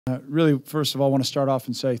Really, first of all, I want to start off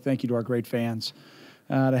and say thank you to our great fans.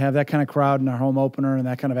 To have that kind of crowd in our home opener and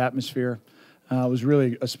that kind of atmosphere was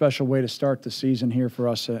really a special way to start the season here for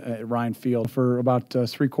us at Ryan Field. For about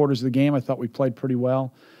 3/4 of the game, I thought we played pretty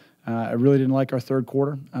well. I really didn't like our third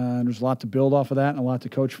quarter. There's a lot to build off of that and a lot to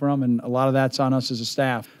coach from, and a lot of that's on us as a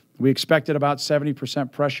staff. We expected about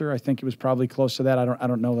 70% pressure. I think it was probably close to that. I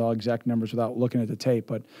don't know the exact numbers without looking at the tape,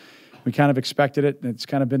 but we kind of expected it. It's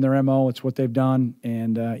kind of been their MO. It's what they've done.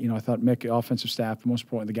 And, I thought Mick, the offensive staff, but most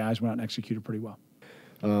importantly, the guys went out and executed pretty well.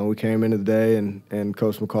 We came into the day, and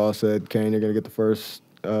Coach McCall said, Kane, you're going to get the first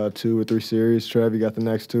 2 or 3 series. Trev, you got the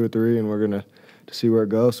next 2 or 3, and we're going to see where it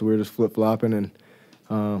goes. So we were just flip-flopping, and,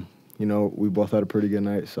 we both had a pretty good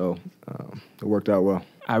night. So it worked out well.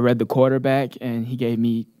 I read the quarterback, and he gave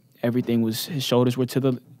me everything. His shoulders were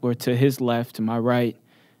to his left, to my right,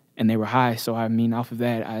 and they were high. So, off of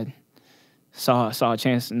that, I saw a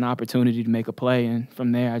chance, an opportunity to make a play, and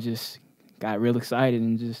from there I just got real excited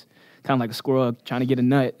and just kind of like a squirrel trying to get a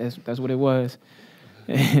nut. That's what it was.